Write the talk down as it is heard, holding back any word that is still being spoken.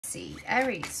See,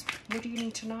 Aries, what do you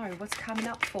need to know? What's coming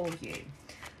up for you?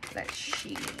 Let's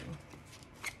see.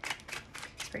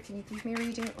 Spirit, can you give me a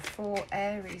reading for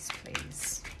Aries,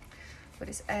 please? What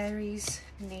does Aries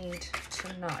need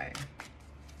to know?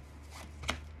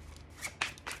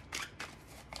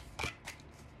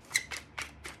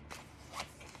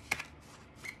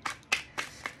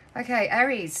 Okay,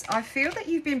 Aries, I feel that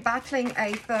you've been battling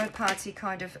a third-party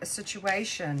kind of a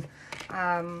situation.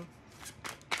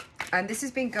 And this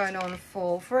has been going on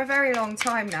for a very long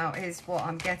time now, is what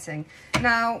I'm getting.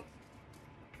 Now,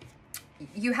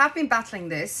 you have been battling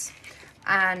this,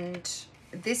 and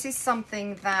this is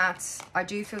something that I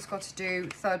do feel has got to do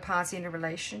third party in a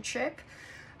relationship.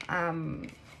 From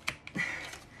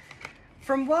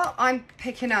what I'm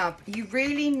picking up, you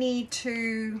really need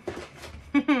to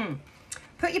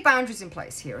put your boundaries in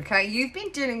place here, okay? You've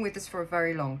been dealing with this for a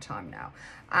very long time now.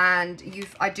 And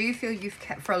I do feel you've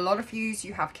kept, for a lot of you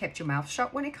have kept your mouth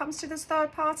shut when it comes to this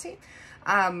third party.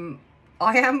 I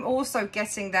am also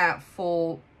getting that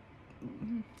for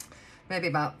maybe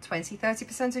about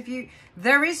 20-30% of you,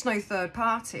 there is no third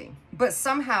party, but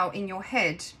somehow in your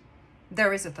head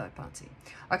there is a third party.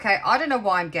 Okay, I don't know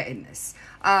why I'm getting this.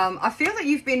 I feel that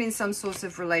you've been in some sort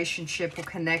of relationship or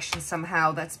connection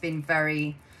somehow that's been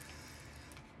very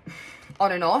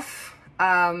on and off.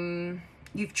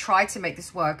 You've tried to make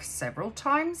this work several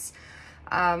times,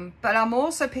 but I'm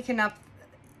also picking up,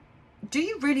 do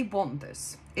you really want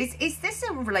this? Is this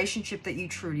a relationship that you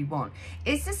truly want?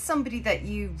 Is this somebody that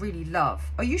you really love?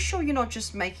 Are you sure you're not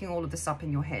just making all of this up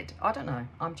in your head? I don't know.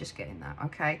 I'm just getting that,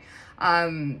 okay?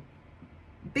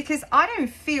 Because I don't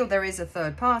feel there is a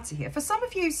third party here. For some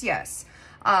of you, yes.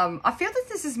 I feel that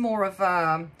this is more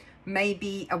of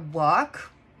maybe a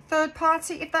work third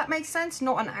party, if that makes sense,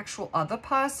 not an actual other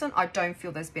person. I don't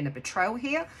feel there's been a betrayal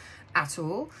here at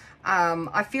all.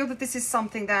 I feel that this is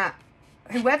something that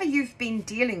whoever you've been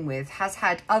dealing with has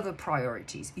had other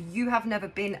priorities. You have never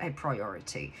been a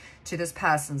priority to this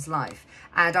person's life.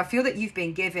 And I feel that you've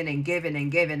been giving and giving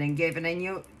and giving and giving,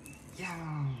 and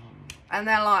and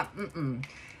they're like,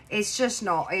 it's just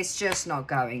not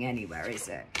going anywhere, is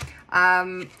it?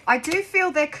 I do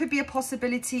feel there could be a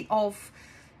possibility of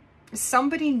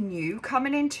somebody new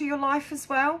coming into your life as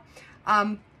well.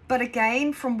 But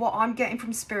again, from what I'm getting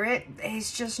from Spirit,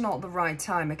 it's just not the right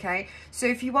time, okay? So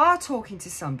if you are talking to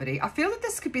somebody, I feel that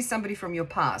this could be somebody from your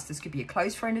past. This could be a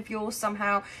close friend of yours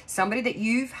somehow, somebody that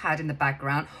you've had in the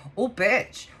background. Or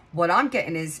bitch, what I'm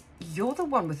getting is you're the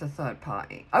one with a third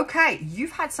party. Okay,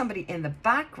 you've had somebody in the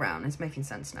background. It's making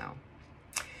sense now.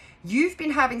 You've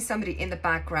been having somebody in the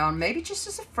background, maybe just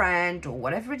as a friend or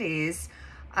whatever it is.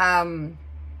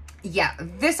 Yeah,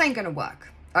 this ain't gonna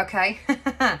work, okay?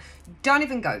 Don't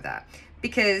even go there,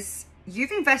 because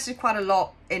you've invested quite a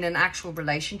lot in an actual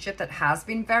relationship that has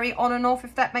been very on and off,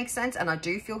 if that makes sense. And I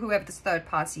do feel whoever this third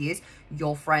party is,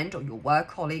 your friend or your work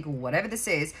colleague or whatever this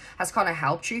is, has kind of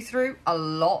helped you through a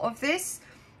lot of this.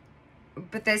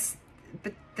 But this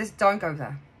don't go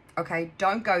there, okay?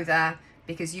 Don't go there,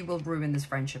 because you will ruin this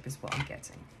friendship is what I'm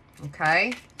getting,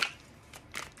 okay?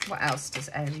 What else does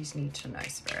Aries need to know,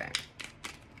 Spirit?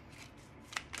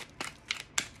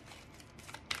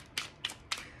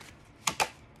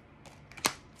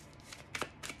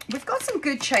 We've got some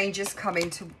good changes coming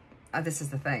to, this is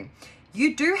the thing.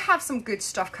 You do have some good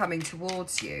stuff coming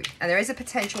towards you, and there is a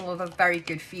potential of a very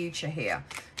good future here.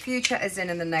 Future as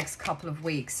in the next couple of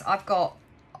weeks. I've got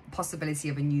possibility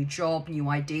of a new job, new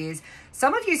ideas.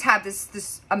 Some of you's had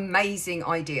this amazing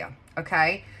idea,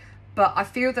 okay? But I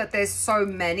feel that there's so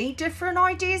many different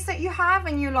ideas that you have,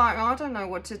 and you're like, oh, I don't know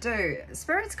what to do.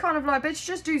 Spirit's kind of like, bitch,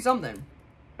 just do something.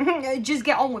 Just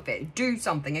get on with it. Do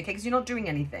something, okay? Because you're not doing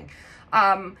anything.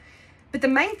 But the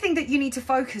main thing that you need to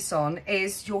focus on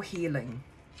is your healing,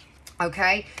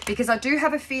 okay? Because I do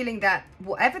have a feeling that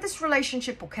whatever this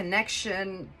relationship or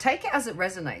connection, take it as it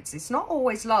resonates. It's not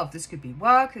always love. This could be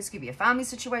work. This could be a family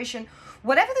situation.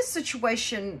 Whatever the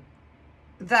situation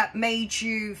that made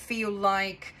you feel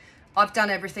like I've done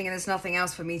everything and there's nothing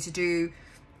else for me to do,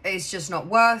 it's just not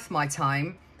worth my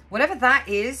time. Whatever that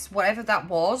is, whatever that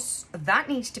was, that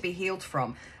needs to be healed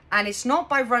from. And it's not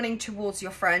by running towards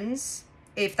your friends,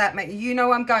 if that makes, you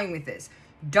know, I'm going with this.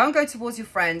 Don't go towards your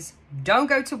friends. Don't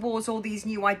go towards all these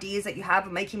new ideas that you have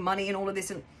of making money and all of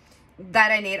this. And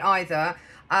that ain't it either.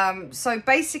 So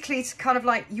basically, it's kind of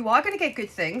like, you are going to get good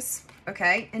things,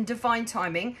 okay, in divine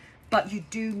timing, but you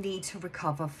do need to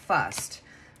recover first.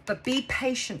 But be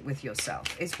patient with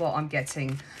yourself is what I'm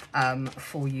getting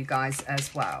for you guys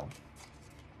as well.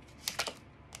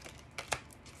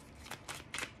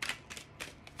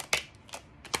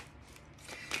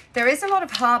 There is a lot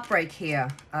of heartbreak here,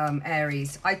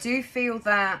 Aries. I do feel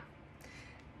that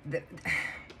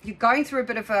you're going through a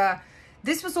bit of a...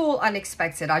 This was all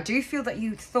unexpected. I do feel that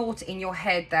you thought in your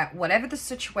head that whatever the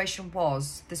situation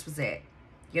was, this was it.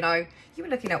 You know, you were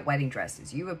looking at wedding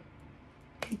dresses. You were...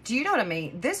 Do you know what I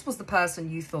mean? This was the person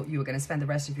you thought you were going to spend the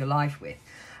rest of your life with.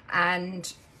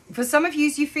 And for some of you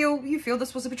feel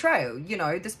this was a betrayal. You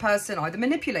know, this person either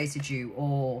manipulated you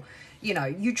or, you know,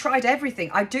 you tried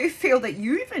everything. I do feel that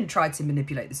you even tried to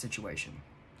manipulate the situation.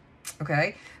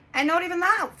 Okay? And not even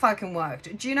that fucking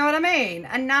worked. Do you know what I mean?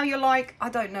 And now you're like, I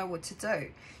don't know what to do.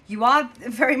 You are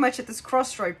very much at this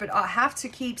crossroad, but I have to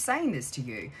keep saying this to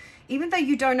you. Even though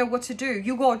you don't know what to do,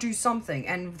 you got to do something.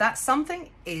 And that something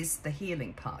is the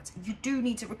healing part. You do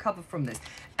need to recover from this.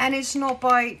 And it's not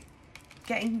by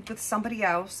getting with somebody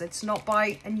else. It's not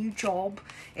by a new job.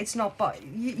 It's not by...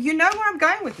 You know where I'm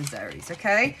going with this, Aries,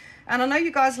 okay? And I know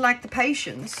you guys lack the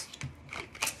patience,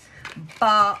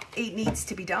 but it needs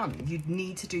to be done. You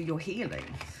need to do your healing.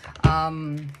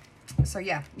 So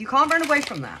yeah, you can't run away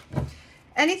from that.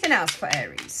 Anything else for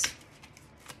Aries?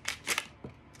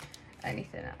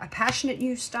 Anything else? A passionate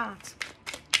new start.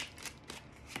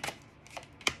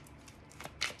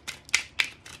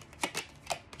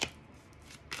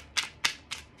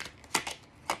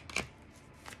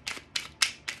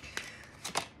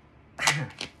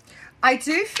 I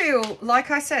do feel, like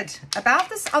I said, about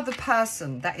this other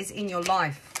person that is in your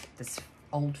life, this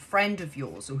old friend of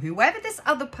yours, or whoever this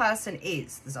other person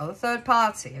is, this other third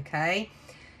party, okay?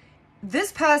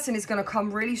 This person is going to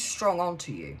come really strong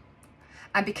onto you.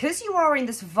 And because you are in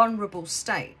this vulnerable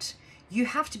state, you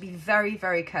have to be very,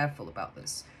 very careful about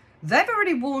this. They've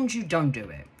already warned you, don't do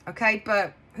it, okay?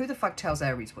 But who the fuck tells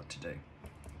Aries what to do?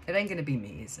 It ain't going to be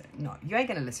me, is it? No, you ain't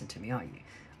going to listen to me, are you?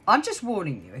 I'm just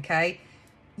warning you, okay?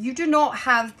 You do not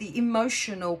have the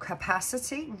emotional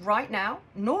capacity right now,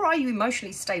 nor are you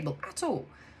emotionally stable at all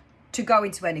to go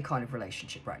into any kind of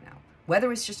relationship right now.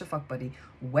 Whether it's just a fuck buddy,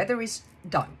 whether it's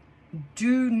done.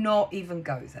 Do not even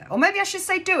go there. Or maybe I should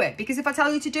say do it, because if I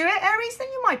tell you to do it, Aries, then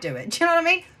you might do it. Do you know what I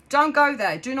mean? Don't go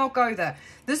there. Do not go there.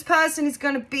 This person is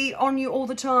going to be on you all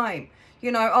the time.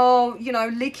 You know, oh, you know,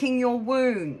 licking your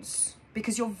wounds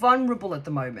because you're vulnerable at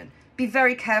the moment. Be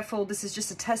very careful. This is just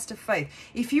a test of faith.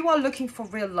 If you are looking for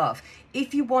real love,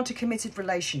 if you want a committed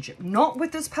relationship, not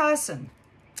with this person,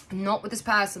 not with this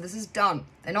person, this is done.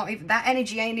 They're not even, that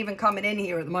energy ain't even coming in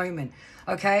here at the moment,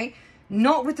 okay?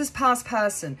 Not with this past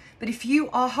person. But if you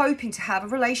are hoping to have a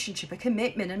relationship, a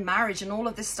commitment and marriage and all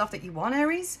of this stuff that you want,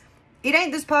 Aries, it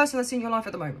ain't this person that's in your life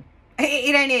at the moment.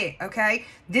 It ain't it, okay?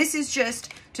 This is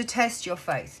just to test your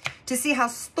faith, to see how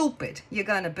stupid you're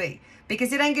going to be.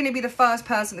 Because it ain't going to be the first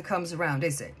person that comes around,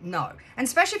 is it? No. And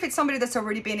especially if it's somebody that's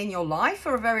already been in your life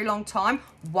for a very long time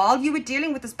while you were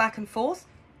dealing with this back and forth,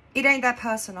 it ain't that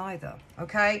person either,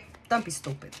 okay? Don't be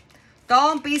stupid.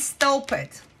 Don't be stupid.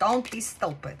 Don't be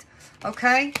stupid,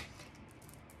 okay?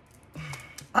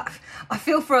 I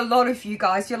feel for a lot of you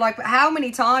guys. You're like, but how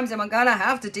many times am I going to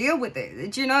have to deal with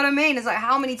it? Do you know what I mean? It's like,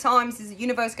 how many times is the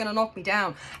universe going to knock me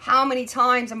down? How many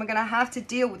times am I going to have to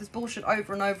deal with this bullshit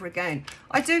over and over again?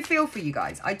 I do feel for you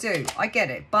guys. I do. I get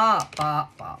it. But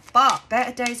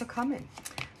better days are coming.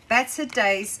 Better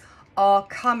days are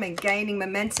coming, gaining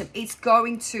momentum. It's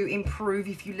going to improve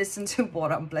if you listen to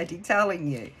what I'm bloody telling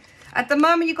you. At the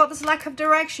moment, you've got this lack of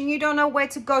direction. You don't know where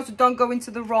to go, so don't go into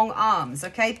the wrong arms,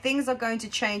 okay? Things are going to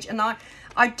change. And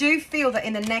I do feel that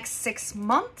in the next 6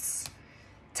 months,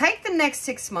 take the next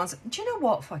 6 months. Do you know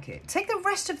what? Fuck it. Take the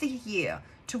rest of the year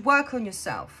to work on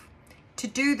yourself, to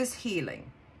do this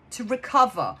healing, to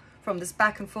recover from this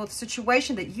back and forth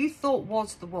situation that you thought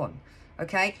was the one,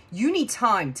 okay? You need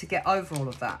time to get over all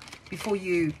of that before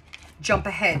you jump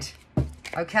ahead,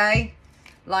 okay?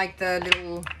 Like the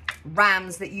little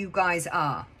rams that you guys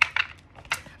are.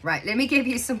 Right, let me give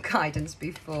you some guidance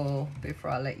before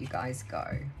I let you guys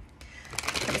go.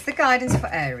 What's the guidance for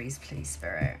Aries, please,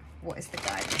 Spirit? What is the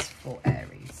guidance for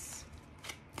Aries?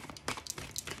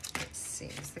 Let's see,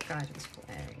 what's the guidance for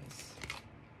Aries?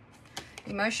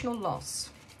 Emotional loss.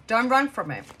 Don't run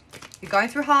from it. You're going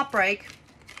through heartbreak.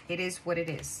 It is what it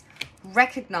is.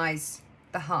 Recognize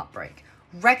the heartbreak.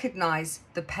 Recognize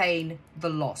the pain, the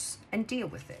loss, and deal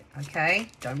with it, okay?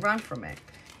 Don't run from it.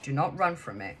 Do not run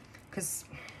from it. Because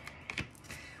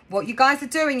what you guys are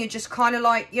doing, you're just kind of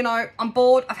like, you know, I'm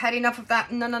bored. I've had enough of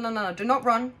that. No. Do not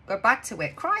run. Go back to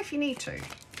it. Cry if you need to.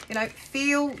 You know,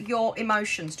 feel your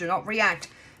emotions. Do not react.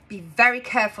 Be very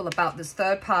careful about this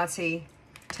third-party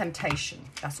temptation.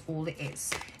 That's all it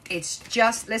is. It's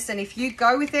just, listen, if you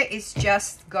go with it, it's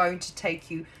just going to take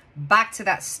you back to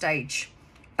that stage.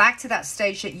 back to that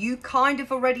stage that you kind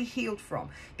of already healed from.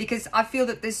 Because I feel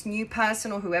that this new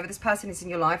person, or whoever this person is in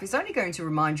your life, is only going to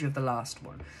remind you of the last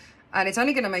one. And it's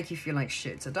only going to make you feel like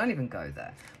shit. So don't even go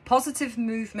there. Positive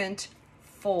movement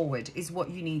forward is what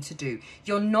you need to do.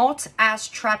 You're not as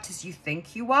trapped as you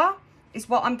think you are, is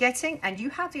what I'm getting. And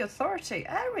you have the authority.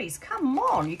 Aries, come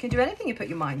on. You can do anything you put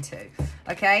your mind to.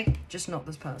 Okay? Just not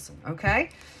this person.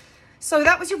 Okay? So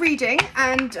that was your reading.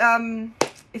 And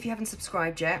if you haven't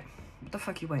subscribed yet, what the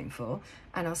fuck are you waiting for?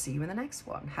 And I'll see you in the next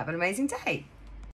one. Have an amazing day.